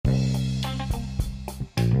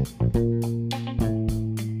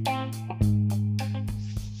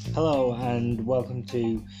Hello and welcome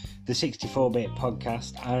to the 64-Bit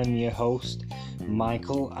Podcast. I'm your host,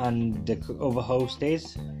 Michael, and the other host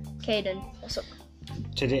is... Caden. What's up?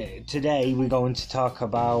 Today we're going to talk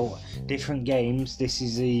about different games. This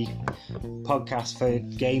is a podcast for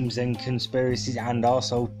games and conspiracies, and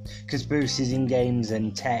also conspiracies in games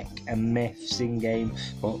and tech and myths in game.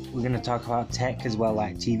 But we're going to talk about tech as well,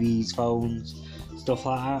 like TVs, phones, stuff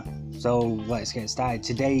like that. So let's get started.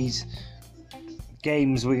 Today's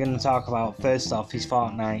games we're going to talk about, first off, is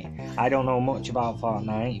Fortnite. I don't know much about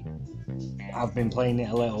Fortnite. I've been playing it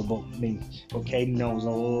a little, but Caden knows a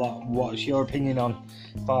lot. What's your opinion on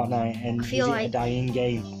Fortnite, and is it a dying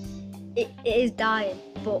game? It is dying,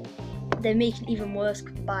 but they're making it even worse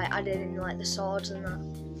by adding in like the swords and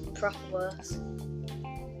that. Proper worse.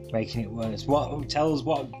 Making it worse. Tell us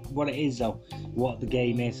what it is though. What the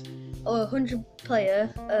game is.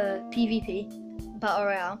 100-player PvP battle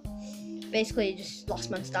royale. Basically, just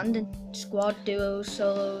last man standing. Squad, duos,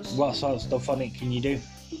 solos. What sort of stuff on it can you do?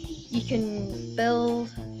 You can build,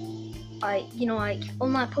 like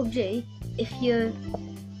unlike PUBG, if you're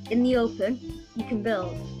in the open, you can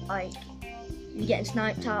build, like, you're getting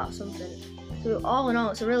sniped at or something. So all in all,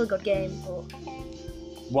 it's a really good game. But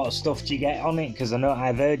what stuff do you get on it? Because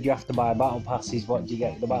I've heard you have to buy battle passes. What do you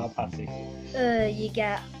get with the battle passes? You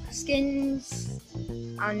get skins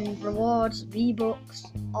and rewards, V-Bucks,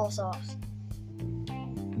 all sorts.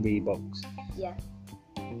 V-Bucks. Yeah.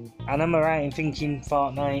 And am I right in thinking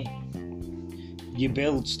Fortnite, you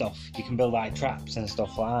build stuff? You can build like traps and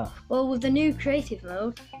stuff like that. Well, with the new creative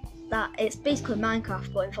mode, that it's basically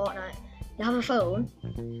Minecraft but in Fortnite. You have a phone,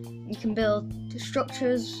 you can build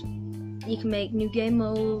structures, you can make new game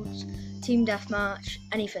modes, team deathmatch,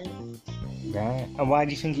 anything. Right. And why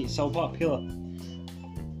do you think it's so popular?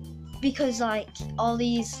 Because like all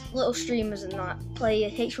these little streamers and that play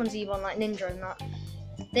H1Z1 like Ninja and that,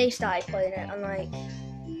 they started playing it, and like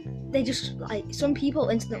they just, like, some people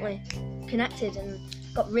instantly connected and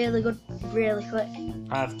got really good really quick.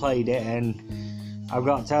 I've played it and I've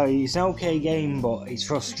got to tell you, it's an okay game, but it's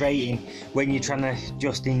frustrating when you're trying to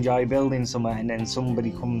just enjoy building something and then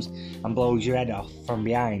somebody comes and blows your head off from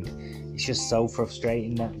behind. It's just so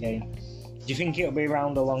frustrating, that game. Do you think it'll be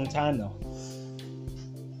around a long time though?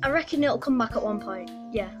 I reckon it'll come back at one point,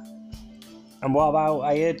 yeah. And what about,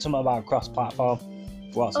 I heard something about cross-platform.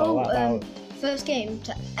 What's all that about? First game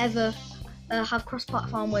to ever have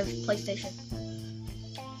cross-platform with PlayStation.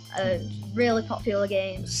 Really popular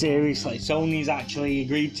game. Seriously, Sony's actually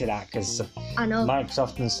agreed to that, because I know.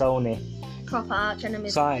 Microsoft and Sony. Proper arch enemies.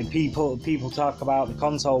 It's like people talk about the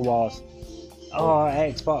console wars. Oh,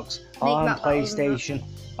 Xbox. Oh, I'm PlayStation.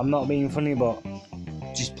 I'm not being funny, but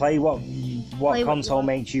just play what console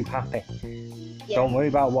makes you happy. Yeah. Don't worry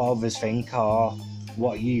about what others think or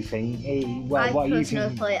what you think. What you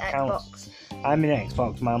think play counts. Xbox. I'm an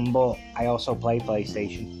Xbox man, but I also play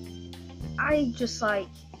PlayStation. I just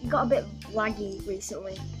got a bit laggy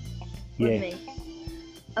recently with me.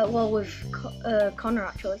 With Connor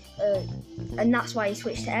actually, and that's why he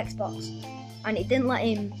switched to Xbox. And it didn't let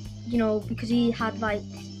him, because he had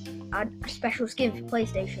a special skin for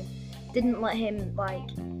PlayStation. Didn't let him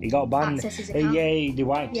he got banned. Access his account. Yeah, they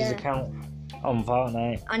wiped his account on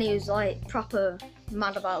Fortnite. And he was proper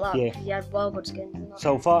mad about that. Yeah. He had well good skins.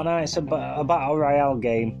 So Fortnite's a battle royale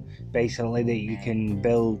game, basically, that you can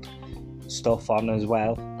build stuff on as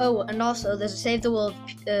well. Oh, and also there's a Save the World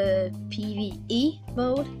PvE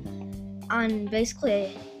mode, and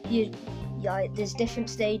basically there's different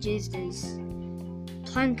stages. There's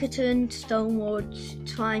Plankerton, Stonewood,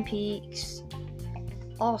 Twine Peaks,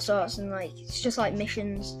 all sorts, and it's just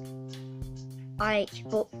missions. But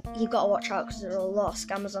you've got to watch out because there are a lot of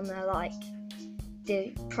scammers on there,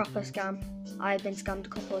 the proper scam. I've been scammed a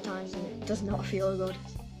couple of times and it does not feel good.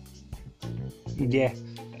 Yeah,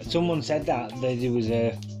 someone said that there was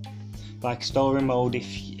a story mode,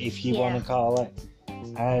 if you want to call it,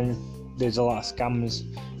 and there's a lot of scams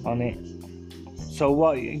on it. So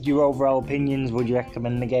what your overall opinions? Would you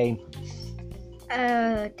recommend the game?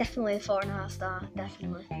 Definitely a 4.5 star,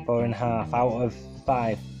 definitely. 4.5 out of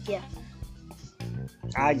 5. Yeah.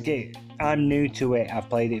 I'm new to it. I've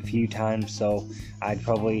played it a few times, so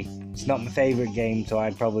it's not my favourite game, so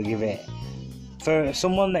I'd probably give it, for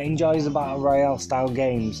someone that enjoys the battle royale style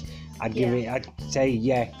games, I'd say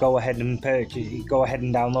go ahead and purchase it, go ahead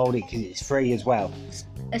and download it, because it's free as well.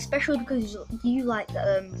 Especially because you like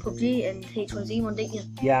PUBG and H1Z1, didn't you?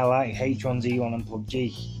 Yeah, I like H1Z1 and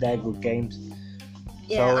PUBG. They're good games.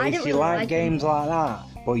 Yeah, so if you like games like that,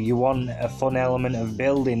 but you want a fun element of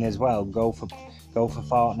building as well, go for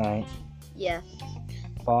Fortnite. Yeah.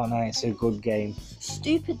 Fortnite's a good game.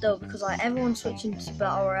 Stupid though, because like everyone's switching to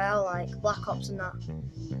Battle Royale, like Black Ops and that.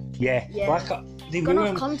 Yeah. Yeah. They Gone off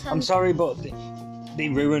ruined. content. I'm sorry, but they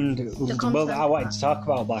ruined. Well, content. I wanted to talk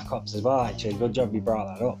about Black Ops as well. Actually, good job you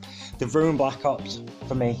brought that up. They've ruined Black Ops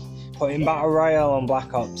for me. Putting Battle Royale on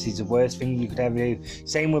Black Ops is the worst thing you could ever do.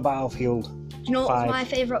 Same with Battlefield. Do you know 5. what's my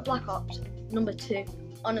favourite Black Ops? Number 2.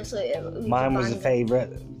 Honestly, it was Mine was a favourite.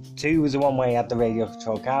 2 was the one where you had the radio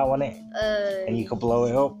control car on it, and you could blow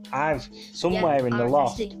it up. I've somewhere in the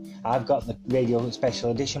loft. I've got the radio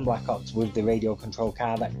special edition Black Ops with the radio control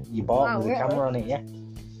car that you bought with the camera on it. Yeah,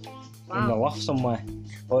 in the loft somewhere.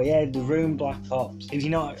 But yeah, the ruined Black Ops. If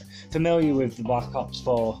you're not familiar with the Black Ops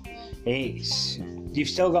 4, you've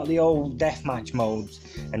still got the old deathmatch modes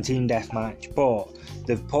and team deathmatch, but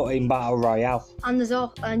they've put in Battle Royale.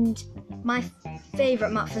 And my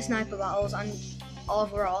favourite map for sniper battles and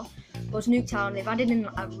overall was Nuketown. They've added in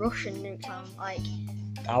a Russian Nuketown.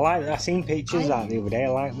 I seen pictures of that the other day. I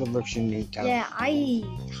like the Russian Nuketown. Yeah, I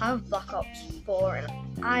have Black Ops 4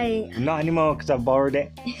 and not anymore because I've borrowed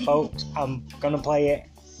it, folks. I'm gonna play it.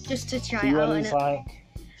 Just to try See it what out. it's like.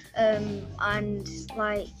 And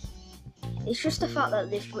like, it's just the fact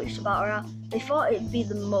that they've switched to Battle Royale. They thought it'd be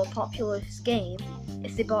the more popular game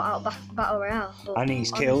if they brought out Battle Royale. And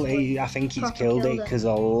he's killed it. I think he's killed it because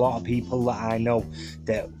a lot of people that I know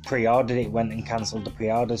that pre-ordered it went and cancelled the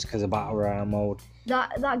pre-orders because of Battle Royale mode.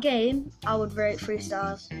 That game, I would rate 3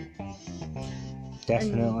 stars.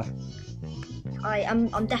 Definitely.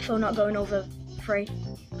 I'm definitely not going over 3.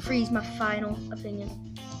 3 is my final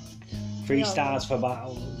opinion. 3 stars for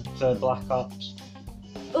Black Ops.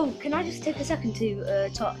 Oh, can I just take a second to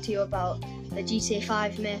talk to you about the GTA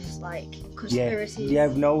 5 myths, like conspiracies? Yeah,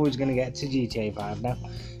 no one's going to get to GTA 5 now.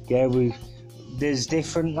 Yeah, there's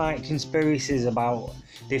different like conspiracies about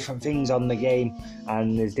different things on the game,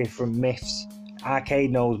 and there's different myths.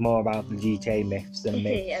 Arcade knows more about the GTA myths than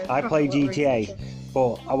me. Yeah, I play GTA,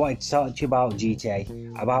 but I wanted to talk to you about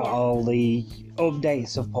GTA, about all the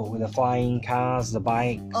updates I've put with the flying cars, the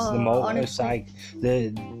bikes, the motorcycle,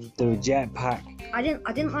 the jetpack. I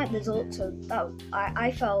didn't like the Deluxe, so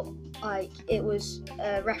I felt like it was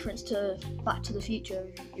a reference to Back to the Future.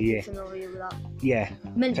 If you're familiar with that. Yeah.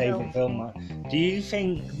 Favourite film. Do you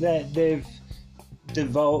think that they've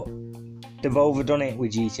overdone it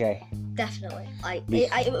with GTA? Definitely.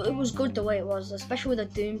 It was good the way it was, especially with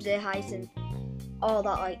the Doomsday Heist and all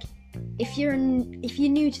that. Like, if you're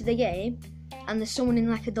new to the game and there's someone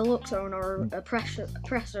in like a deluxe or a presser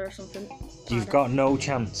or something, you've got no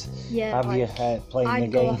chance. Yeah. Have you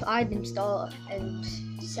playing the game? I'd install it and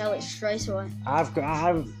sell it straight away. I've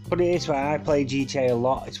put it this way. I play GTA a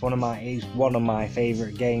lot. It's one of my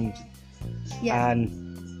favourite games. Yeah.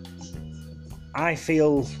 And I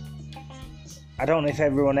feel. I don't know if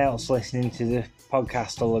everyone else listening to the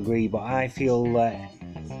podcast will agree, but I feel that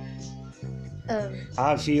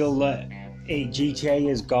GTA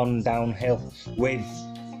has gone downhill with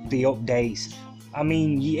the updates. I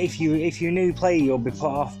mean, if you're a new player, you'll be put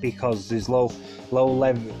off because there's low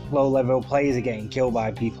level players are getting killed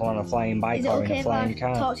by people on a flying bike or in a flying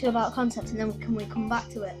car. Is it okay if I talk to you about concepts and then can we come back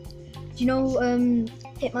to it? Do you know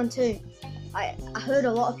Hitman 2? I heard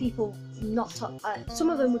a lot of people some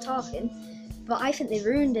of them were talking. But I think they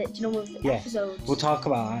ruined it, you know, with the episodes. We'll talk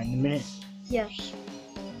about that in a minute. Yeah.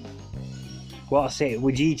 What's it?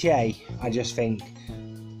 With GTA, I just think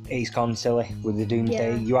it's gone silly with the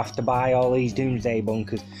Doomsday. You have to buy all these Doomsday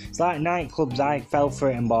bunkers. It's like nightclubs. I fell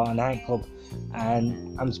for it and bought a nightclub,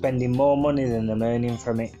 and I'm spending more money than I'm earning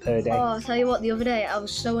from it per day. Oh, I'll tell you what, the other day I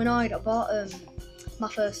was so annoyed. I bought my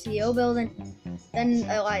first CEO building. Then,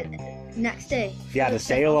 next day... You had a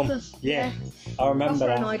sale on. Yeah, I remember that.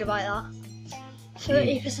 I was annoyed about that.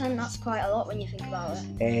 30%, that's quite a lot when you think about it.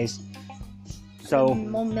 It is. So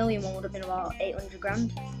 1 million one would have been about 800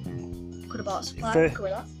 grand. Could have bought a supply with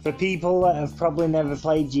that. For people that have probably never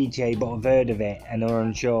played GTA but have heard of it and are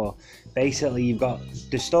unsure, basically you've got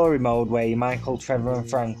the story mode where you're Michael, Trevor and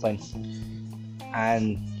Franklin,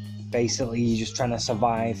 and basically you're just trying to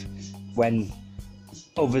survive when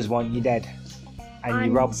others want you dead, and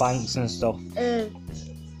you rob banks and stuff.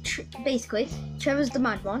 Basically, Trevor's the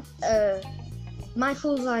mad one.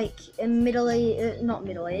 Michael's like not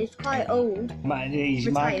middle-aged, quite old. He's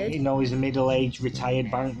a middle-aged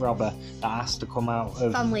retired bank robber that has to come out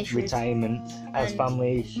of retirement as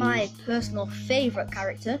family issues. My personal favourite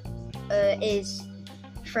character is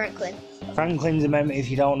Franklin. Franklin's a member, if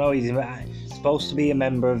you don't know, he's supposed to be a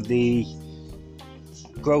member of the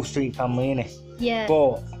Grove Street family, innit? Yeah.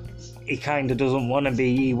 But he kind of doesn't want to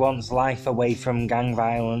be. He wants life away from gang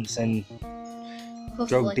violence and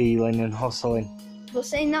drug dealing and hustling. But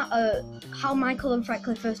saying that, how Michael and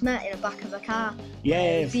Franklin first met in the back of a car.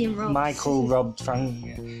 Yeah, being robbed. Michael robbed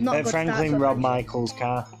Not a good Franklin start to a robbed friendship. Michael's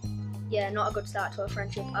car. Yeah, not a good start to a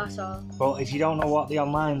friendship at all. But if you don't know what the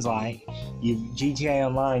online's like, GTA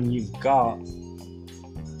Online, you've got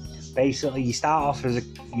basically you start off as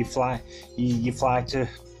you fly to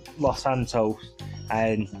Los Santos,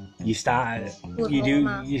 and you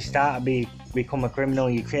become a criminal.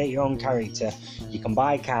 You create your own character. You can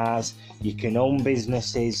buy cars. You can own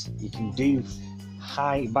businesses. You can do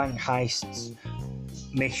bank heists,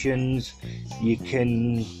 missions. You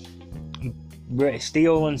can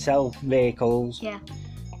steal and sell vehicles. Yeah.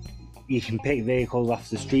 You can pick vehicles off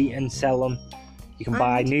the street and sell them. You can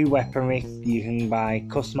buy new weaponry. You can buy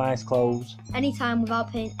customised clothes. Anytime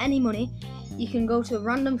without paying any money, you can go to a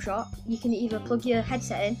random shop. You can either plug your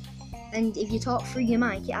headset in, and if you talk through your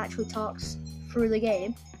mic, it actually talks through the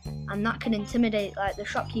game, and that can intimidate like the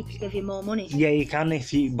shopkeepers, give you more money. Yeah, you can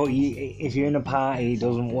if you're in a party, it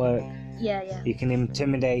doesn't work. Yeah. You can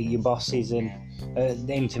intimidate your bosses and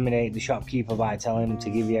intimidate the shopkeeper by telling him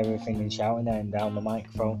to give you everything and shouting at him down the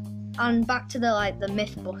microphone. And back to the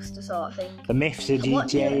Mythbuster sort of thing. The myths of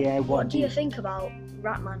GTA. What do you think about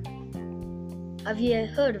Ratman? Have you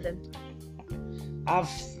heard of him?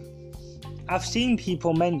 I've seen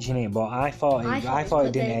people mention it, but I thought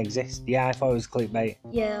it didn't exist. Yeah, I thought it was clickbait.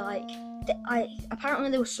 Yeah,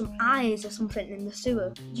 apparently there was some eyes or something in the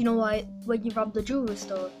sewer. Do you know why when you rob the jewelry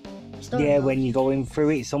store? Yeah, when you're going through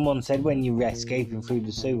it, someone said when you're escaping through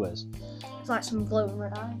the sewers, it's like some glowing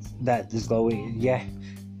red eyes. That there's glowing. Yeah,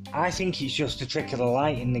 I think it's just a trick of the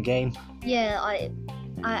light in the game. Yeah, I'm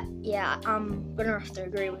gonna have to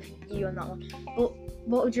agree with you on that one. But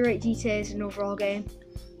what would you rate GTA as an overall game?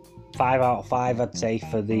 5 out of 5, I'd say,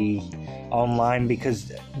 for the online,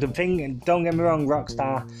 because the thing, don't get me wrong,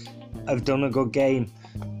 Rockstar have done a good game,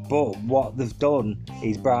 but what they've done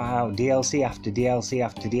is brought out DLC after DLC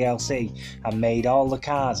after DLC and made all the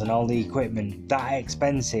cars and all the equipment that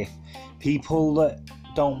expensive. People that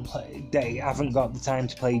they haven't got the time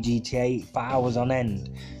to play GTA for hours on end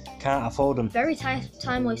can't afford them. Very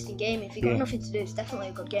time-wasting game. If you've got nothing to do, it's definitely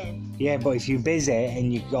a good game. Yeah, but if you're busy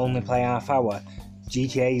and you only play half hour,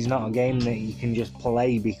 GTA is not a game that you can just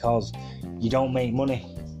play because you don't make money.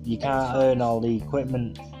 You can't earn all the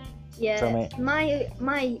equipment from it.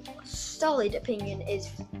 My solid opinion is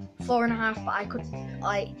 4.5, but I could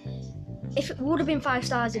if it would have been 5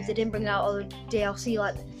 stars if they didn't bring out all the DLC,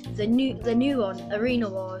 like the new one, Arena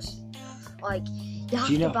Wars. You have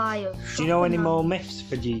to buy a shotgun. Do you know any more myths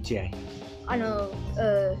for GTA? I know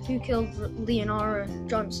who killed Leonora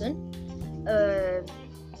Johnson.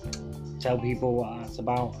 Tell people what that's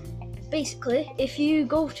about. Basically, if you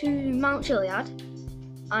go to Mount Chiliad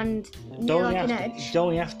and near an edge...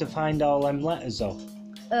 Don't you have to find all them letters though?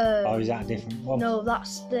 Or is that a different one? No,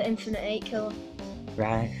 that's the Infinite 8 killer.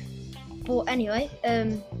 Right. But anyway,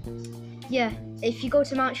 if you go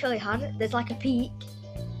to Mount Chiliad, there's a peak,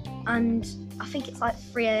 and I think it's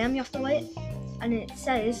 3 a.m. you have to wait, and it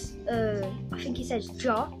says, I think it says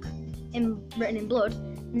Jock, written in blood,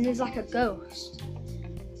 and there's a ghost.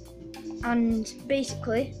 And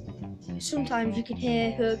basically, sometimes you can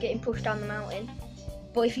hear her getting pushed down the mountain,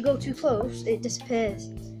 but if you go too close, it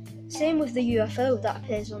disappears. Same with the UFO that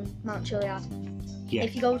appears on Mount Chiliad. Yeah.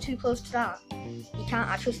 If you go too close to that, you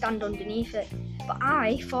can't actually stand underneath it. But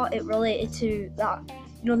I thought it related to that,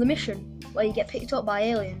 the mission where you get picked up by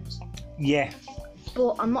aliens. Yeah.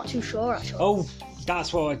 But I'm not too sure actually. Oh,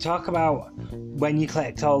 that's what I talk about when you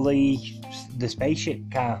collect all the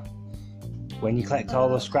spaceship car. When you collect all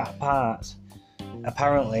the scrap parts,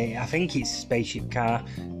 apparently, I think it's a spaceship car.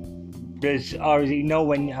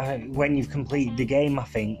 When you've completed the game, I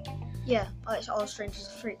think. Yeah, it's all Strangers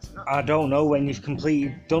and Freaks. I don't know, when you've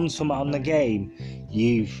done something on the game,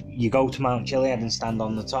 you go to Mount Chiliad and stand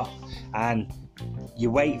on the top, and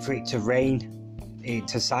you wait for it to rain,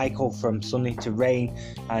 to cycle from sunny to rain,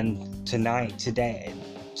 and day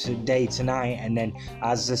to night, and then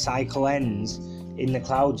as the cycle ends, in the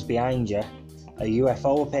clouds behind you, a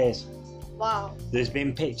UFO appears. Wow. There's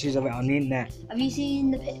been pictures of it on the internet. Have you seen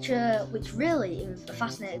the picture, which really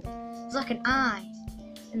fascinating? It's like an eye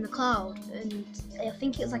in the cloud, and I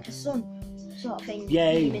think it's like a sun sort of thing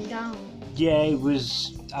beaming down. Yeah, it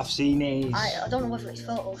was. I've seen it. I don't know whether it's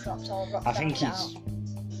photoshopped or Rockstar. I think it's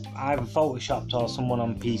either photoshopped or someone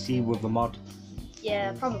on PC with a mod.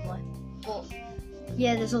 Yeah, probably. But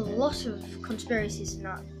yeah, there's a lot of conspiracies in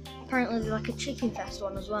that. Apparently there's a chicken fest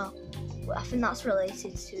one as well. But I think that's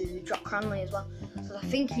related to Jock Cranley as well. Because I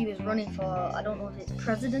think he was running for, I don't know if it's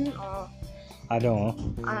president or... I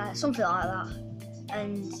don't know. Something like that.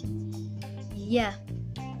 And yeah,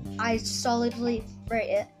 I solidly rate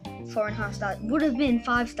it 4.5 stars. Would have been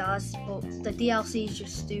 5 stars, but the DLC is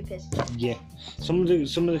just stupid. Yeah, some of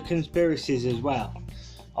the conspiracies as well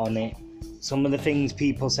on it. Some of the things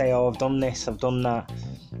people say, "Oh, I've done this, I've done that."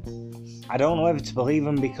 I don't know whether to believe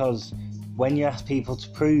them, because when you ask people to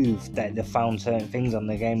prove that they've found certain things on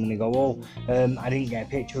the game and they go, "Oh, I didn't get a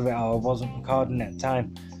picture of it, or I wasn't recording at the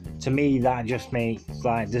time," to me that just makes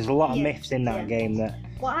like there's a lot of myths in that game that.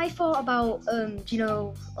 What I thought about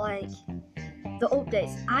like the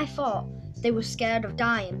updates, I thought they were scared of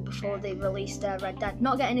dying before they released their Red Dead.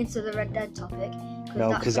 Not getting into the Red Dead topic,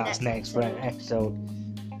 because that's next episode.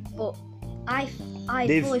 But I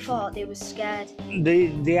fully thought they were scared.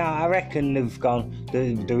 They are. I reckon they've gone.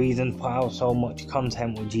 The reason to put out so much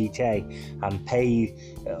content with GTA and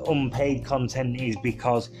unpaid content is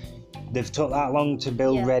because they've took that long to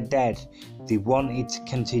build Red Dead. They wanted to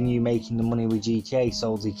continue making the money with GTA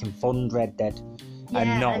so they can fund Red Dead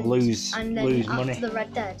and not lose money. After the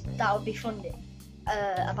Red Dead, that would be funded.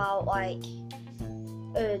 About like,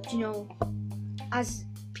 as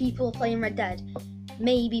people playing Red Dead,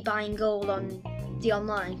 maybe buying gold on the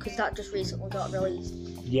online, because that just recently got released.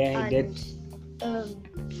 Yeah, it did. To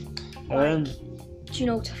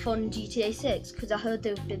fund GTA 6, because I heard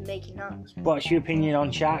they've been making that. What's your opinion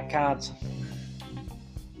on shark cards?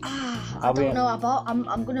 I don't know.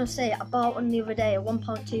 I'm gonna say I bought one the other day at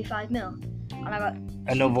 1.25 mil, and I got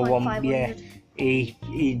another one. Yeah, he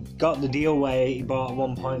got the deal where he bought a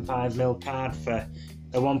 1.5 mil card for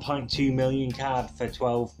a 1.2 million card for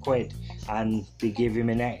 12 quid, and they give him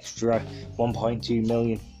an extra 1.2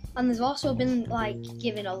 million. And there's also been like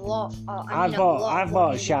giving a lot. I've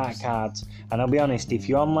bought shark cards, and I'll be honest, if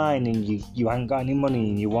you're online and you haven't got any money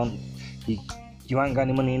and you haven't got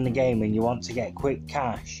any money in the game and you want to get quick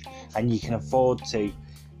cash and you can afford to,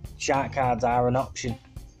 shark cards are an option.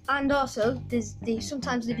 And also,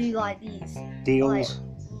 sometimes they do like these deals, like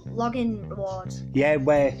login rewards. Yeah,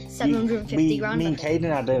 where 750 grand. Me and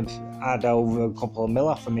Caden had over a couple of mil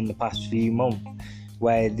off them in the past few months,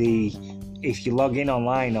 where if you log in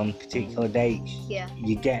online on particular dates, they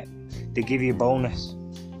give you a bonus.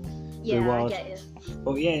 Yeah, reward. I get you.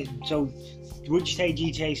 But yeah, so would you say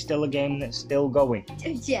GTA is still a game that's still going?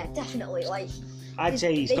 Yeah, definitely. Like, I'd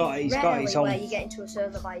say he's got its own. Where you get into a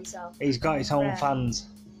server by yourself. He's got its own fans.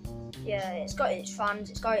 Yeah, it's got its fans.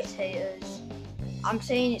 It's got its haters. I'm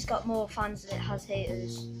saying it's got more fans than it has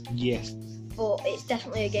haters. Yeah. But it's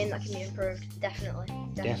definitely a game that can be improved. Definitely.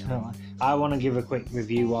 I want to give a quick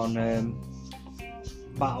review on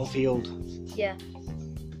Battlefield. Yeah.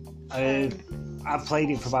 I've played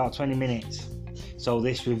it for about 20 minutes, so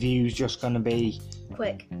this review's just going to be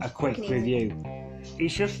a quick review.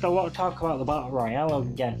 It's just a lot of talk about the Battle Royale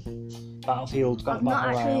again. Battlefield's got Battle Royale.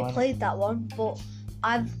 I've not actually played that one, but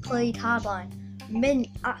I've played Hardline.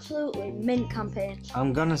 Absolutely mint campaign.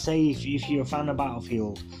 I'm going to say if you're a fan of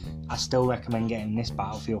Battlefield, I still recommend getting this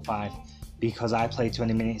Battlefield 5, because I played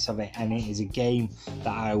 20 minutes of it and it is a game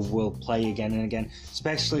that I will play again and again,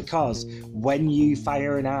 especially because when you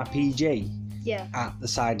fire an RPG at the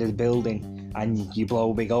side of the building and you blow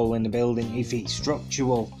a big hole in the building, if it's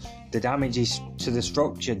structural, the damage is to the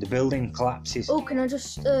structure, the building collapses. Oh, can I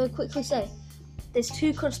just quickly say, there's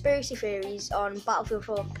 2 conspiracy theories on Battlefield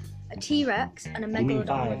 4, a T-Rex and a Megalodon. You mean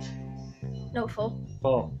 5? No, 4.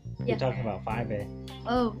 4? Yeah. You're talking about 5 here.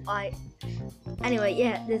 Oh, anyway,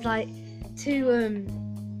 yeah, there's like 2,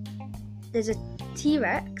 there's a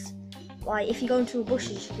T-Rex, like if you go into a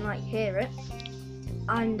bushes you can like hear it,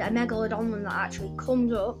 and a Megalodon one that actually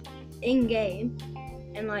comes up in game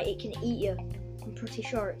and like it can eat you. I'm pretty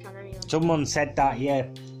sure it can anyway. Someone said that, yeah,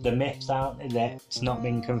 the myths out there, it's not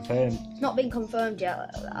been confirmed. It's not been confirmed yet.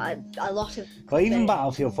 A lot of. Well, even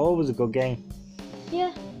Battlefield 4 was a good game.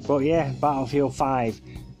 Yeah. But yeah, Battlefield 5,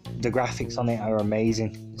 the graphics on it are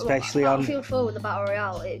amazing, especially Battlefield 4 with the Battle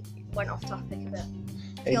Royale, it went off topic a bit.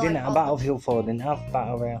 It didn't have Battlefield 4, didn't have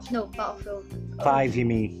Battle Royale. No, Battlefield 5 you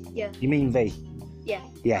mean? Yeah. You mean V? Yeah.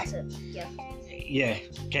 Yeah. That's it. Yeah. Yeah,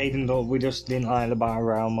 Caden thought we just didn't like the Battle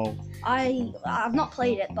Royale mode. I've not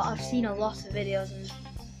played it, but I've seen a lot of videos, and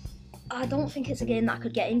I don't think it's a game that I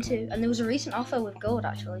could get into. And there was a recent offer with Gold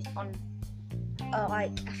actually on, I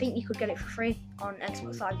think you could get it for free on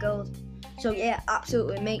Xbox Live Gold. So yeah,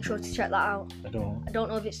 absolutely, make sure to check that out. I don't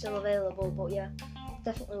know if it's still available, but yeah,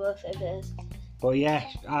 definitely worth it if it is. But yeah,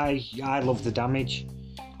 I love the damage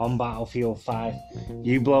on Battlefield 5.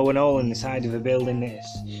 You blow an hole in the side of a building,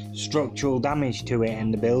 there's structural damage to it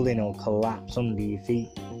and the building will collapse under your feet.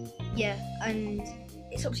 Yeah, and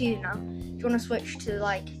it's up to you now. Do you want to switch to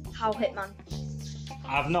like HAL Hitman?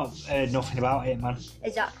 I've not heard nothing about Hitman.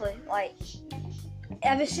 Exactly, like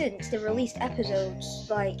ever since they released episodes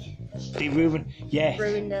like They ruined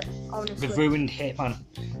it, honestly. they've ruined Hitman.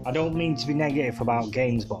 I don't mean to be negative about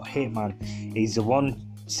games, but Hitman is the one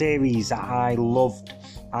series that I loved.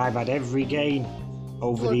 I've had every game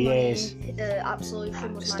over Blood the Money, years.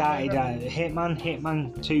 Absolution was Started my at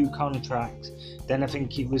Hitman 2 Contract, then I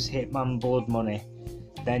think it was Hitman Blood Money,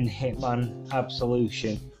 then Hitman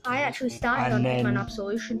Absolution. I actually started on then Hitman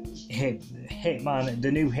Absolution. Hitman,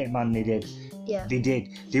 the new Hitman they did. Yeah.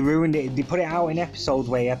 They ruined it. They put it out in episodes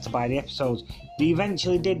where you had to buy the episodes. They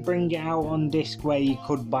eventually did bring it out on disc where you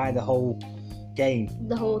could buy the whole game.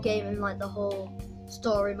 The whole game and like the whole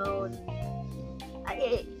story mode.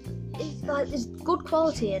 It's like there's good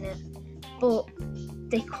quality in it, but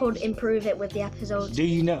they could improve it with the episodes. Do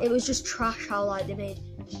you know? It was just trash how like they made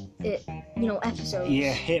it, episodes.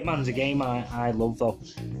 Yeah, Hitman's a game I love though.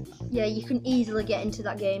 Yeah, you can easily get into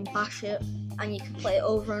that game, bash it, and you can play it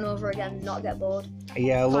over and over again and not get bored.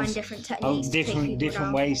 Yeah, I love Find different techniques,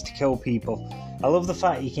 different ways to kill people. I love the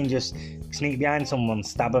fact you can just sneak behind someone,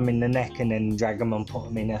 stab them in the neck, and then drag them and put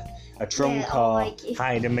them in a trunk or like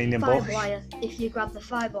hide them in a bush. Wire, if you grab the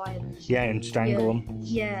 5-wire. Yeah, and strangle them.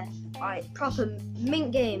 Yeah, like proper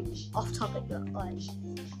mint game. Off topic, like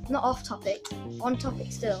not off topic, on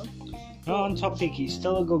topic still. No, on topic, it's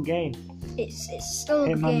still a good game. It's still a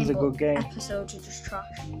Hitman's a good game. Episodes are just trash.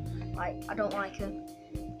 Like I don't like it.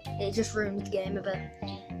 It just ruined the game a bit.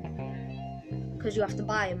 Because you have to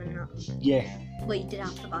buy them and that. Yeah. Well, you did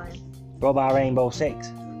have to buy them. What about Rainbow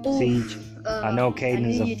Six Siege? I know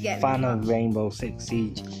Caden's a fan of Rainbow Six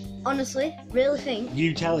Siege. Honestly, really think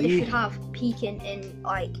you should have peeking in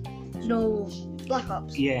like Black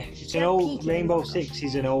Ops. Yeah, it's an old Rainbow Six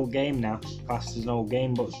is an old game now. Classed as an old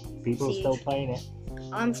game, but people are still playing it.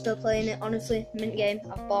 I'm still playing it. Honestly, mint game.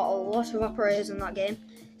 I've bought a lot of operators in that game.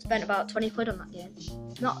 Spent about 20 quid on that game.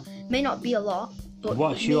 May not be a lot, but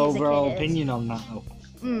what's your overall opinion on that though?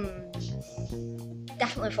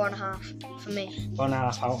 Definitely 4.5 for me. 1.5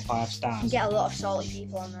 out of 5 stars. You get a lot of salty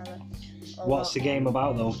people on there. What's the game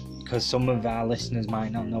about though? Because some of our listeners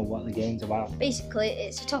might not know what the game's about. Basically,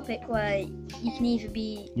 it's a topic where you can either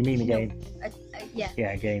be. You mean a game? Yeah,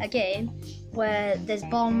 a game. A game where there's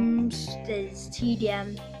bombs, there's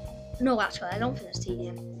TDM. No, actually, I don't think there's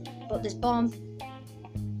TDM. But there's bomb,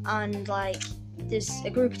 and like there's a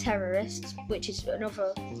group of terrorists, which is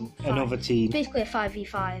another team. Basically a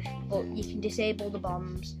 5v5, but you can disable the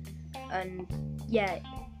bombs, and yeah,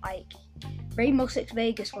 like Rainbow Six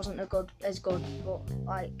Vegas wasn't as good, but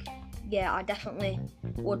like yeah, I definitely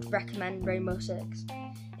would recommend Rainbow Six.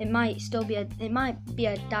 It might be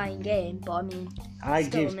a dying game, but I mean,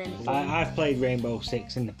 I've played Rainbow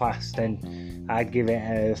Six in the past, and I'd give it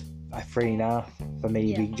a 3.5 for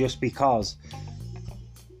me, just because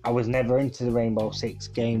I was never into the Rainbow Six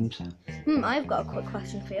games. I've got a quick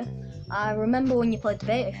question for you. I remember when you played the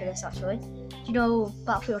beta for this, actually. Do you know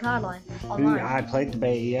Battlefield Hardline online? I played the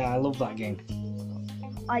beta, yeah, I love that game.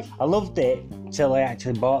 I loved it till I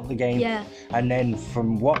actually bought the game. Yeah. And then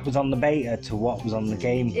from what was on the beta to what was on the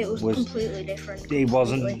game, it was completely different. It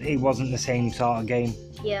wasn't the same sort of game.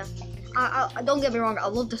 Yeah. I don't get me wrong, I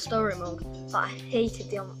loved the story mode, but I hated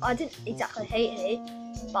the online. I didn't exactly hate,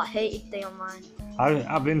 but I hated the online.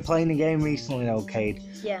 I've been playing a game recently, Cade,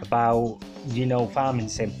 about, Farming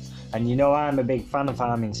Sim. And I'm a big fan of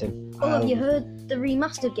Farming Sim. Oh, have you heard the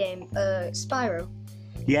remastered game, Spyro?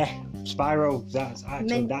 Yeah, Spyro,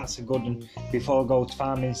 that's a good one. Before I go to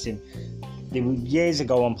Farming Sim, years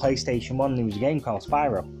ago on PlayStation 1, there was a game called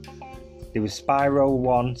Spyro. There was Spyro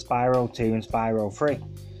 1, Spyro 2 and Spyro 3.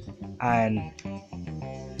 And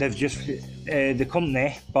they've just, the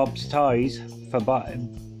company, Bob's Toys for Bob,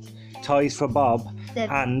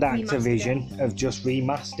 and Activision have just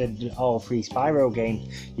remastered all 3 Spyro games.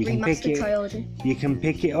 You can pick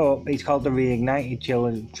it up. It's called the Reignited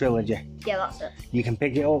Trilogy. Yeah, that's it. You can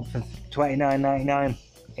pick it up for $29.99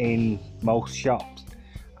 in most shops.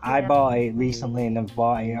 I bought it recently, and I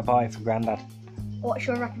bought it for Grandad. What's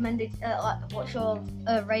your recommended? What's your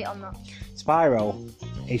rate on that? Spyro.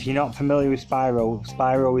 If you're not familiar with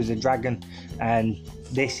Spyro is a dragon, and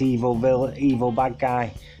this evil bad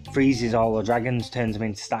guy freezes all the dragons, turns them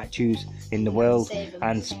into statues in the world.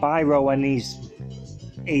 And Spyro and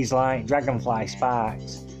he's like Dragonfly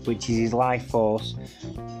Sparks, which is his life force,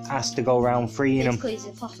 has to go around freeing them. Basically, he's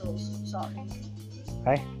apostles, sort of.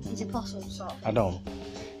 Hey? He's apostles, sort of. I don't know.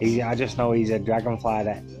 I just know he's a dragonfly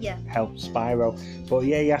that helps Spyro. But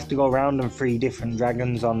yeah, you have to go around and free different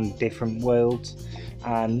dragons on different worlds.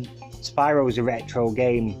 And Spyro is a retro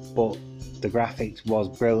game, but the graphics was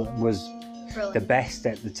brilliant. The best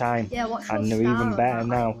at the time, and they're even better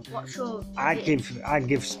now. What's your I'd give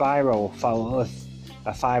Spyro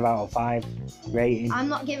a 5 out of 5 rating. I'm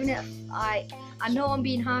not giving it. I know I'm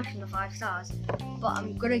being harsh on the 5 stars, but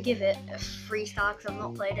I'm gonna give it a 3 star because I've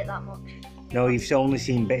not played it that much. No, you've only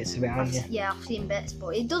seen bits of it, haven't you? Yeah, I've seen bits,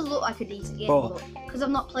 but it does look like a decent game. But- But because I've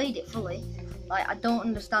not played it fully, like I don't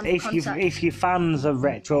understand the concept. If you're fans of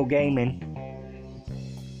retro gaming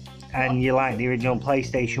and you like the original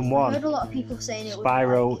PlayStation I 1, heard a lot of people saying it was.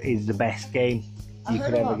 Spyro is the best game I you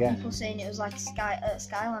heard could a lot ever of get. people saying it was like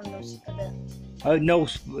Skylanders a bit. No,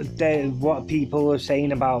 what people are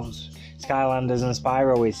saying about Skylanders and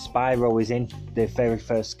Spyro is in the very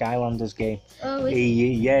first Skylanders game. Oh, is it?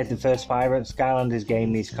 Yeah, the first Skylanders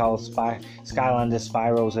game is called Skylanders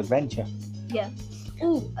Spyro's Adventure. Yeah.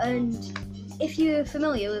 Oh, and if you're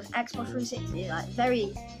familiar with Xbox 360, like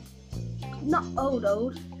very not old,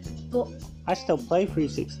 but I still play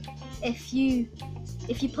 360. if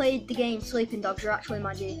you played the game Sleeping Dogs, you're actually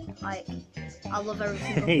my G. Like, I love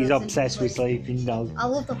everything. He's obsessed with Sleeping Dogs. I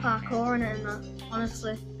love the parkour in it and that.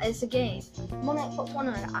 Honestly, it's a game. I'm on Xbox One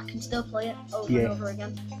and I can still play it over and over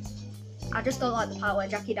again. I just don't like the part where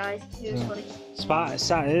Jackie dies. It was funny.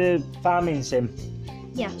 Farming Sim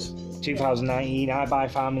Yeah. 2019. I buy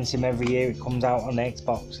Farming Sim every year. It comes out on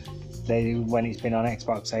Xbox. When it's been on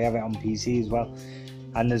Xbox, I have it on PC as well.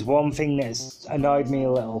 And there's one thing that's annoyed me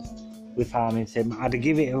a little with Farming Sim. I'd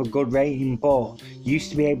give it a good rating, but you used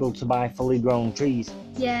to be able to buy fully grown trees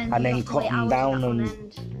Yeah. and then you have to cut wait them hours down on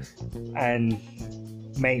and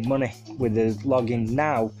end. make money with the logging.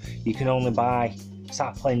 Now you can only buy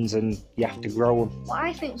saplings and you have to grow them. What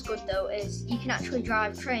I think's good though is you can actually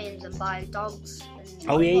drive trains and buy dogs. And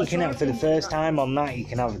Oh yeah, you what's can your have, for the opinion on first that? time on that, you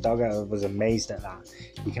can have a dog. I was amazed at that.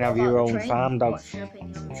 You can have What your about the own train? farm dog. What's your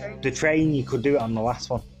opinion on the train? The train, you could do it on the last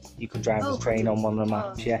one. You could drive Oh, the train on one of the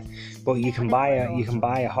maps, oh. yeah. But you can buy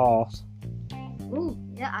a horse. Ooh,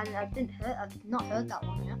 yeah, I've not heard that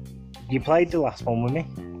one yet. You played the last one with me.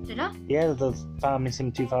 Did I? Yeah, the Farming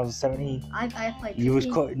Sim 2017. I played. You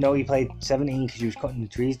 15. you played 17 because you was cutting the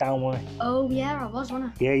trees down, wasn't it? Oh yeah, I was,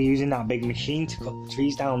 wasn't Yeah, using that big machine to cut the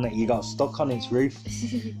trees down that you got stuck on its roof.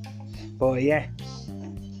 I? But yeah,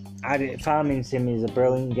 Farming Sim is a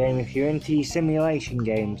brilliant game. If you're into simulation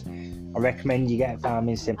games, I recommend you get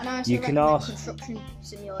Farming Sim. And I also You can recommend also, Construction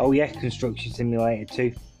Simulator. oh yeah, Construction Simulator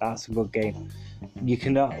too. That's a good game. You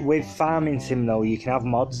can with Farming Sim though, you can have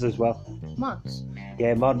mods as well. Mods.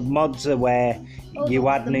 Yeah, mods are where Oh, you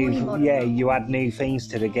add the money mod. you add new things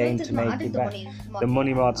to the game I to make it better. better. The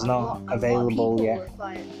money mod's not available yet. Were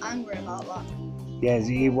quite angry about that. Yeah,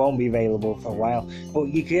 it won't be available for a while. But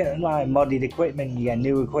you get like modded equipment, you get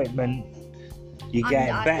new equipment, you get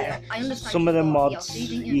better. I understand. Some of the you got mods, DLC,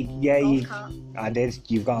 didn't you, Golf cart. I did.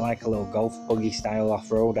 You've got like a little golf buggy style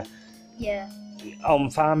off-roader. Yeah. On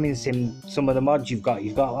Farming Sim, some of the mods you've got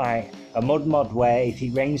like a mud mod where if it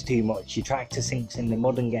rains too much, your tractor sinks in the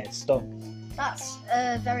mud and gets stuck. That's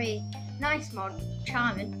a very nice mod,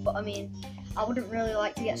 charming, but I mean, I wouldn't really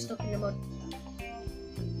like to get stuck in the mud.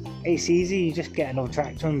 It's easy, you just get another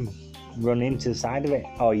tractor and run into the side of it,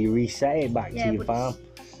 or you reset it back to your but farm.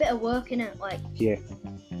 it's a bit of work in it. Like, Yeah,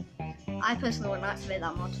 I personally wouldn't activate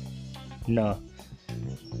that mod. no.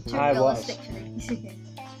 Too I realistic for me.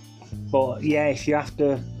 But yeah, if you have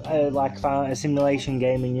to like a simulation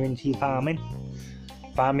game and you're into your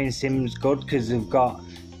farming sim's good because you've got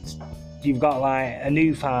like a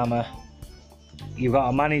new farmer. You've got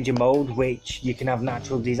a manager mode which you can have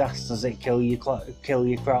natural disasters that kill your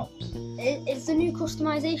crops. Is the new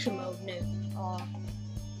customization mode new,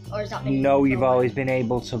 or is that been No, new for you've a while? always been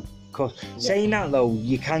able to. Saying that though,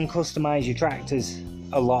 you can customize your tractors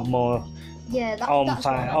a lot more. Yeah, that's what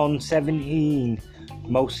I meant. On 17.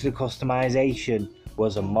 Most of the customization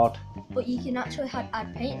was a mod. But you can actually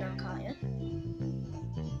add paint now, can't you?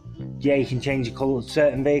 Yeah, you can change the colour.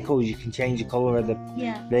 Certain vehicles, you can change the colour of the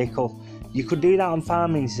Yeah. vehicle. You could do that on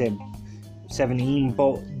Farming Sim 17,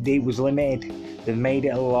 but it was limited. They've made it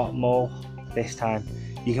a lot more this time.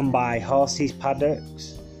 You can buy horses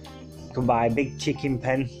paddocks. You can buy a big chicken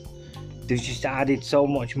pen. They've just added so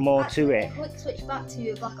much more to it. Quick switch back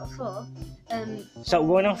to Black Ops 4. So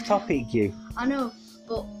going off topic, I know,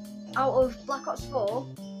 but out of Black Ops 4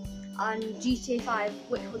 and GTA 5,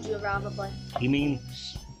 which would you rather play? you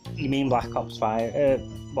mean Black Ops 5?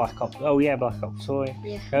 Black Ops. Oh yeah, Black Ops 4.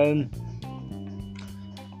 Yeah.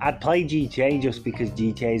 I'd play GTA just because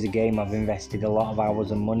GTA is a game I've invested a lot of hours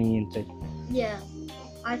and money into. Yeah,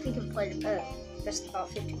 I think I've played just about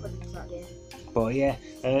 50 quid into that game. But yeah,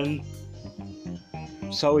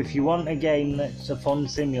 so if you want a game that's a fun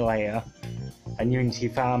simulator and you're into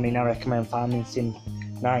your farming, I recommend Farming Sim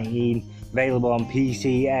 19, available on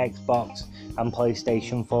PC, Xbox and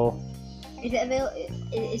PlayStation 4.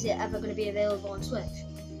 Is it ever going to be available on Switch?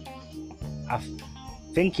 I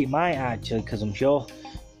think it might actually, because I'm sure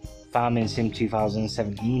Farming Sim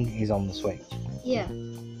 2017 is on the Switch. Yeah.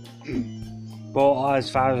 But as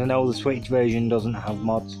far as I know, the Switch version doesn't have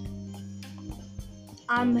mods.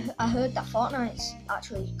 I heard that Fortnite's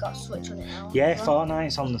actually got a Switch on it now. Yeah, as well.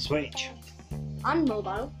 Fortnite's on the Switch. And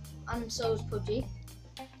mobile, and so is PUBG.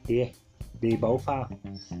 Yeah, they both are.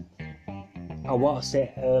 I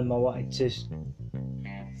wanted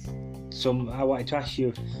to ask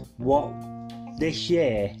you, what this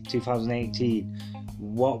year, 2018,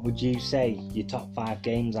 what would you say your top 5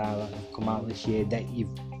 games are that have come out this year that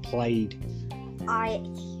you've played?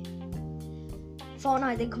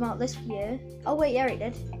 Fortnite did come out this year. Oh wait, yeah, it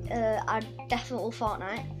did. I definitely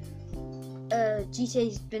Fortnite.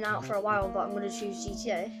 GTA's been out for a while, but I'm gonna choose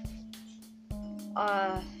GTA.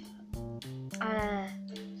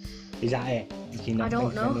 Is that it? I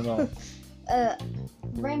don't know.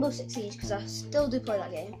 Rainbow Six Siege, because I still do play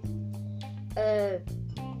that game.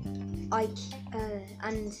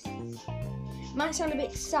 And might sound a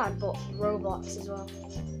bit sad, but Roblox as well.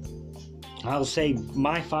 I'll say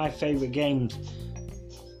my 5 favourite games.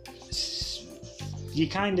 You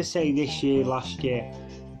kind of say this year, last year.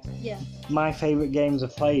 Yeah. My favourite games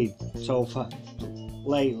I've played so far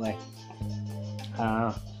lately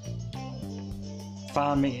are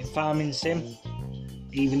Farming Sim.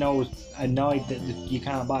 Even though I was annoyed that you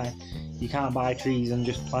can't buy trees and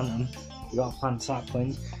just plant them. You got to plant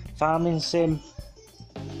saplings. Farming Sim,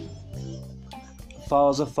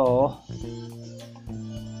 Forza 4,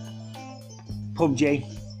 PUBG.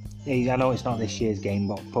 I know it's not this year's game,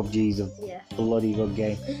 but PUBG's a bloody good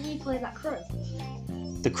game. Didn't you play that Crew?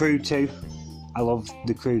 The Crew 2. I love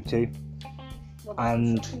The Crew 2.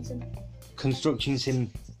 And Construction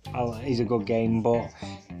Sim is a good game, but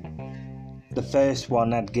the first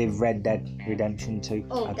one I'd give Red Dead Redemption 2.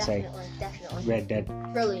 Oh, I'd definitely. say Red Dead.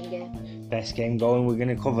 Brilliant game. Best game going. We're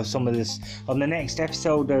going to cover some of this on the next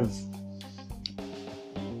episode of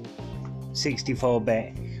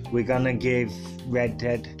 64-bit. We're going to give Red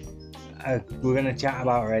Dead. We're going to chat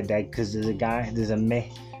about Red Dead because there's a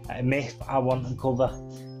myth I want to cover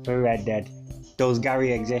for Red Dead. Does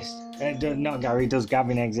Gary exist? Does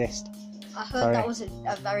Gavin exist? I heard that was a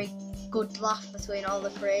very good laugh between all the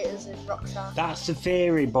creators of Rockstar. That's the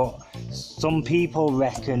theory, but some people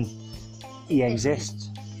reckon he exists,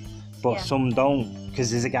 but some don't, because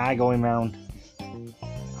there's a guy going around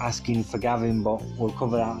asking for Gavin, but we'll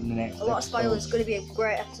cover that in the next episode. A lot of spoilers. It's going to be a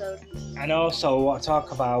great episode. And also, I want to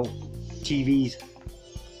talk about TVs.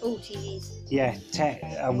 Oh, TVs. Yeah, tech.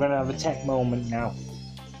 I'm going to have a tech moment now.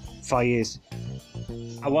 5 years.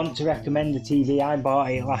 I want to recommend a TV. I bought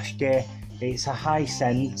it last year. It's a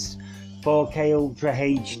Hisense 4K Ultra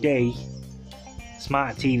HD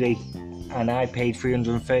smart TV, and I paid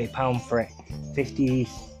 £330 for it.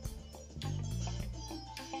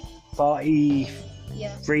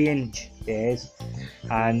 43-inch it is,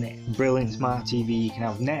 and brilliant smart TV. You can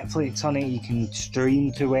have Netflix on it, you can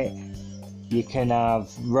stream to it, you can have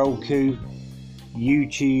Roku,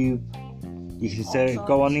 YouTube, you can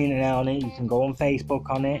go on the internet on it, you can go on Facebook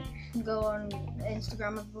on it. Go on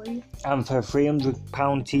Instagram, I believe. And for £300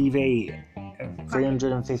 TV,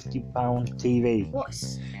 £350 TV,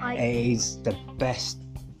 it is the best,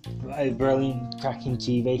 brilliant, cracking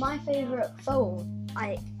TV. My favourite phone,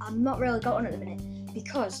 I'm not really got one at the minute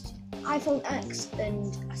because iPhone X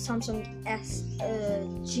and Samsung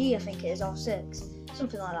SG, I think it is, or 6,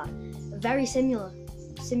 something like that. Very similar,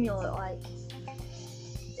 like,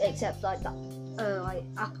 except like that, like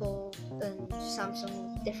Apple and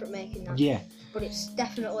Samsung, different making now. Yeah. But it's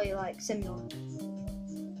definitely like similar.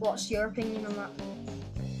 What's your opinion on that?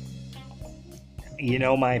 You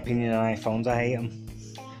know my opinion on iPhones. I hate them.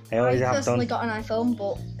 I always have done. I personally got an iPhone,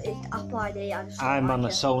 but it's Apple ID. I'm on a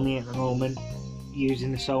Sony at the moment,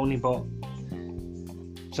 using the Sony. But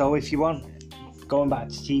so if you want, going back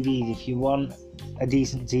to TVs, if you want a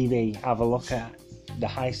decent TV, have a look at the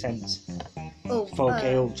Hisense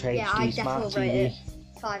 4K Ultra HD Smart TV. Rate it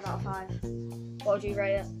 5 out of 5. What would you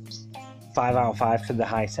rate it? 5 out of 5 for the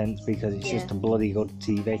Hisense because it's just a bloody good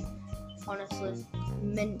TV. Honestly,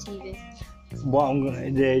 mint TV. What I'm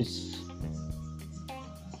gonna do is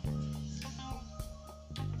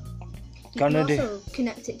you can also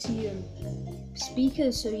connect it to your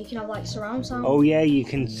speakers so you can have like surround sound. Oh yeah, you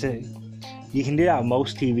can do that with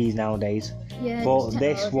most TVs nowadays. Yeah, but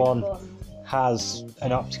this one has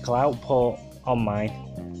an optical output on mine.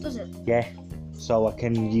 Does it? Yeah, so I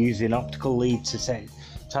can use an optical lead to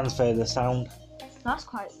transfer the sound. That's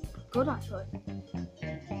quite good actually.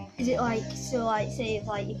 Is it like, so like, say if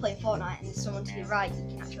like you're playing Fortnite and there's someone to the right, you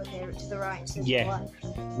can actually hear it to the right instead of the Yeah. left?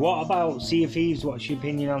 What about Sea of Thieves? What's your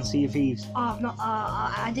opinion on Sea of Thieves? Oh, I've not.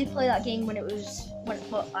 I did play that game when it was when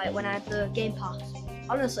I had the Game Pass.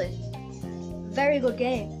 Honestly, very good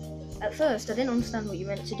game. At first, I didn't understand what you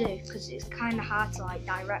meant to do because it's kind of hard to like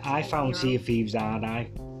direct. I found Sea of Thieves hard.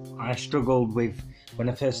 I struggled with when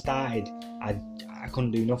I first started. I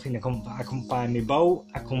couldn't do nothing. I couldn't find my boat.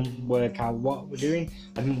 I couldn't work out what we're doing.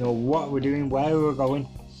 I didn't know what we're doing, where we were going.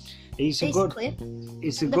 It's a good.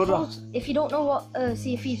 If you don't know what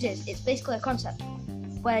Sea of Thieves is, it's basically a concept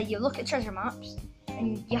where you look at treasure maps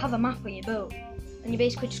and you have a map on your boat, and you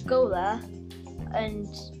basically just go there and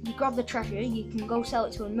you grab the treasure. You can go sell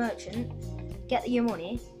it to a merchant, get your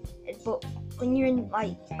money. But when you're in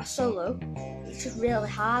like a solo, it's just really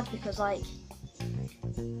hard because like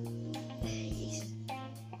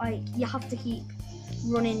you have to keep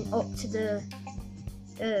running up to the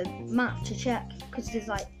map to check because there's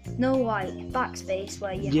like no like backspace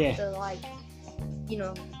where you have to like, you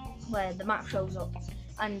know, where the map shows up,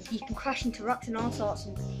 and you can crash into rocks and all sorts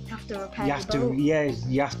and have to repair your boat.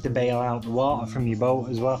 You have to bail out the water from your boat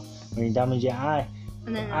as well when you damage it. I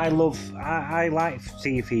like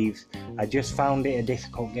Sea of Thieves. I just found it a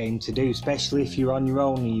difficult game to do, especially if you're on your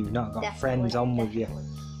own and you've not got friends on with you.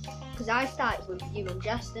 Because I started with you and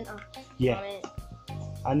Jess, didn't I? Yeah.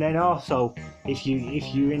 And then also, if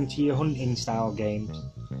you're into your hunting style games,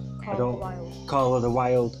 Call of the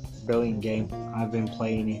Wild, brilliant game. I've been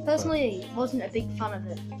playing it. Personally, wasn't a big fan of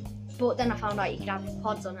it, but then I found out you could have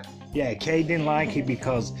pods on it. Yeah, Kay didn't like it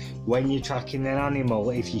because when you're tracking an animal,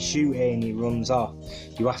 if you shoot it and it runs off,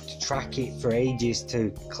 you have to track it for ages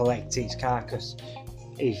to collect its carcass.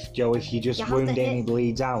 If you just wound it and it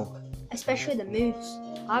bleeds out. Especially the moose.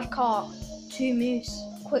 I've caught 2 moose,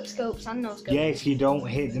 quick scopes and no scopes. Yeah, if you don't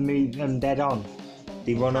hit the moose them dead on,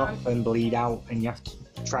 they run off and bleed out, and you have to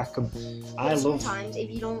track them. Sometimes if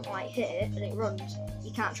you don't like hit it and it runs,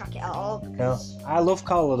 you can't track it at all. I love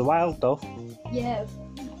Call of the Wild though. Yeah,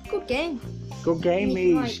 good game. Good game.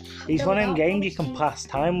 It's one of them games you can pass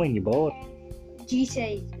time when you're bored.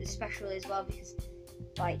 GTA especially as well, because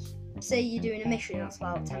like say you're doing a mission that's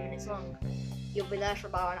about 10 minutes long, you'll be there for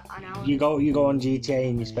about an hour. You go on GTA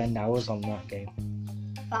and you spend hours on that game.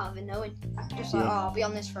 Without even knowing. Just like, I'll be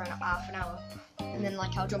on this for half an hour, and then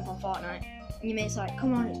like I'll jump on Fortnite, and your mate's like,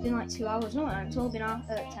 come on, it's been like 2 hours. No, it's only been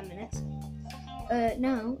 10 minutes.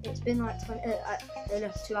 No, it's been like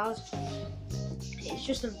 2 hours. It's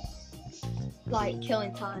just like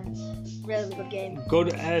killing time. Really good game.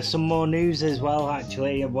 Good. Some more news as well.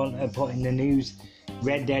 Actually, I want to put in the news.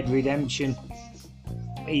 Red Dead Redemption.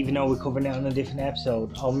 Even though we're covering it on a different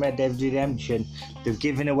episode, on Red Dead Redemption, they've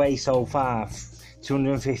given away so far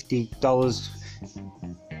 $250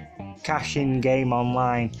 cash in game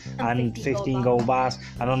online and 15 gold bars.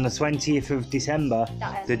 And on the 20th of December,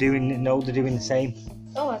 they're doing the same.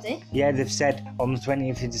 Oh, are they? Yeah, they've said on the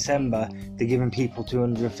 20th of December they're giving people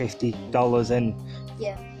 $250 and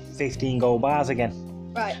 15 gold bars again.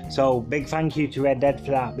 Right. So big thank you to Red Dead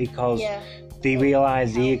for that, because they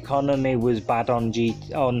realised the economy was bad on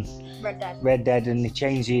Red Dead and they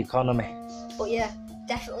changed the economy. But yeah,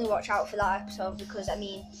 definitely watch out for that episode, because I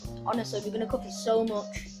mean, honestly, we're going to cover so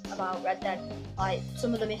much about Red Dead. Like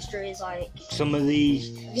some of the mysteries, like some of the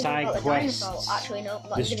side quests,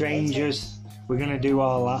 the strangers. We're going to do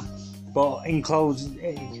all that. But in close,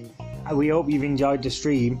 we hope you've enjoyed the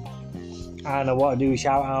stream. And I want to do a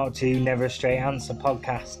shout out to Never a Straight Answer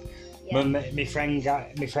podcast. Yeah. My friend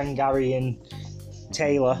Gary and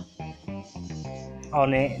Taylor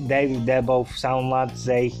on it. They're both sound lads.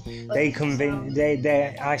 I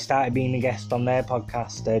started being a guest on their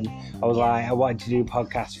podcast, and I was like, I wanted to do a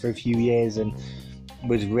podcast for a few years and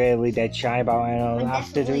was really dead shy about it. And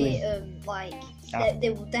after doing they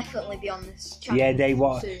will definitely be on this channel. Yeah,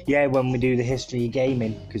 yeah, when we do the history of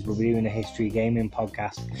gaming, because we'll be doing a history of gaming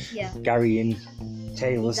podcast. Yeah. Gary and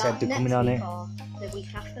Taylor said they're coming on it. The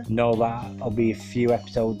week after? No, that'll be a few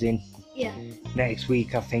episodes in. Yeah. Next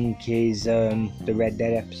week, I think, is the Red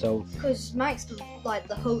Dead episode. Because Mike's like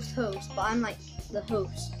the host, but I'm like the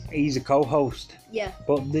host. He's a co-host. Yeah.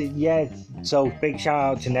 But so big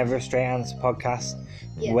shout out to Never a Straight Answer podcast,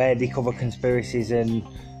 where they cover conspiracies and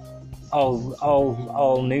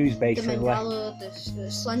all news basically. The Mandela,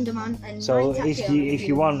 the Slender Man, and so if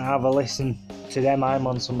you want to have a listen to them, I'm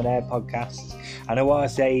on some of their podcasts, and I want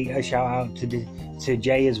to say a shout out to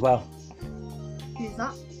Jay as well. Who's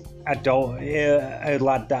that? A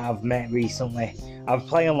lad that I've met recently. Been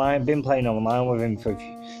playing online with him for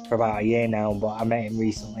about a year now, but I met him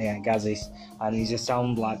recently at Gazzy's, and he's a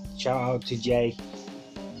sound lad. Shout out to Jay.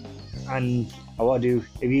 And I want to do.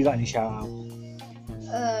 Have you got any shout out?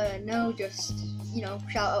 No, just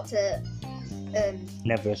shout out to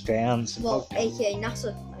Never a Straight Answer. well, podcast. aka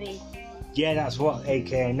NASA. I mean, Yeah, that's what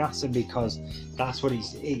AKA NASA, because that's what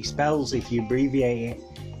it spells if you abbreviate it.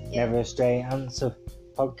 Yeah. Never a Straight Answer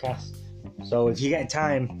podcast. So if you get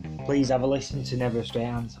time, please have a listen to Never a Straight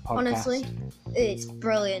Answer podcast. honestly, it's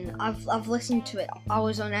brilliant. I've listened to it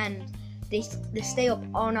hours on end. They stay up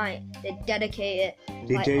all night. They dedicate it.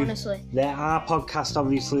 They like, do. Honestly, Our podcast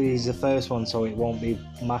obviously is the first one, so it won't be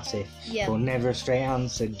massive. yeah. But Never a Straight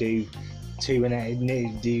Answer do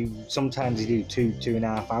sometimes they do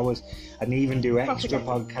 2.5 hours, and they even do Proper extra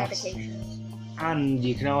podcasts. dedication. And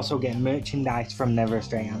you can also get merchandise from Never a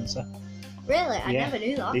Straight Answer. Really, I Yeah. never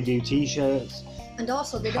knew that. They do t-shirts, And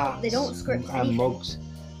also, they hats, don't script and anything. mugs.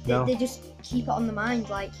 No, They just keep it on the mind,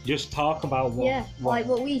 like just talk about like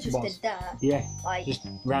what we just what's- did there. Yeah, Like just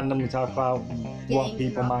randomly talk about what Games people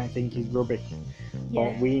and that. might think is rubbish.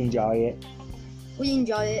 yeah, But we enjoy it. we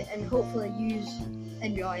enjoy it, and hopefully you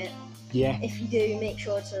enjoy it. Yeah. If you do, make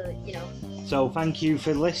sure to So thank you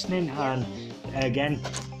for listening, and again,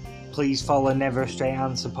 please follow Never a Straight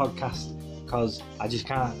Answer podcast, because I just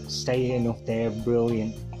can't state it enough. They're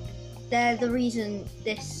brilliant. they're the reason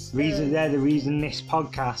this They're the reason this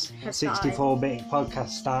podcast, Has 64-bit podcast,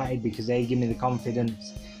 started, because they give me the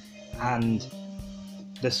confidence and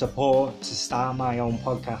the support to start my own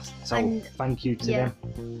podcast. So And- thank you to yeah.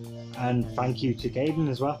 them, and thank you to Caden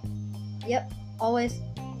as well. Yep, always.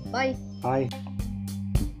 Bye. Bye.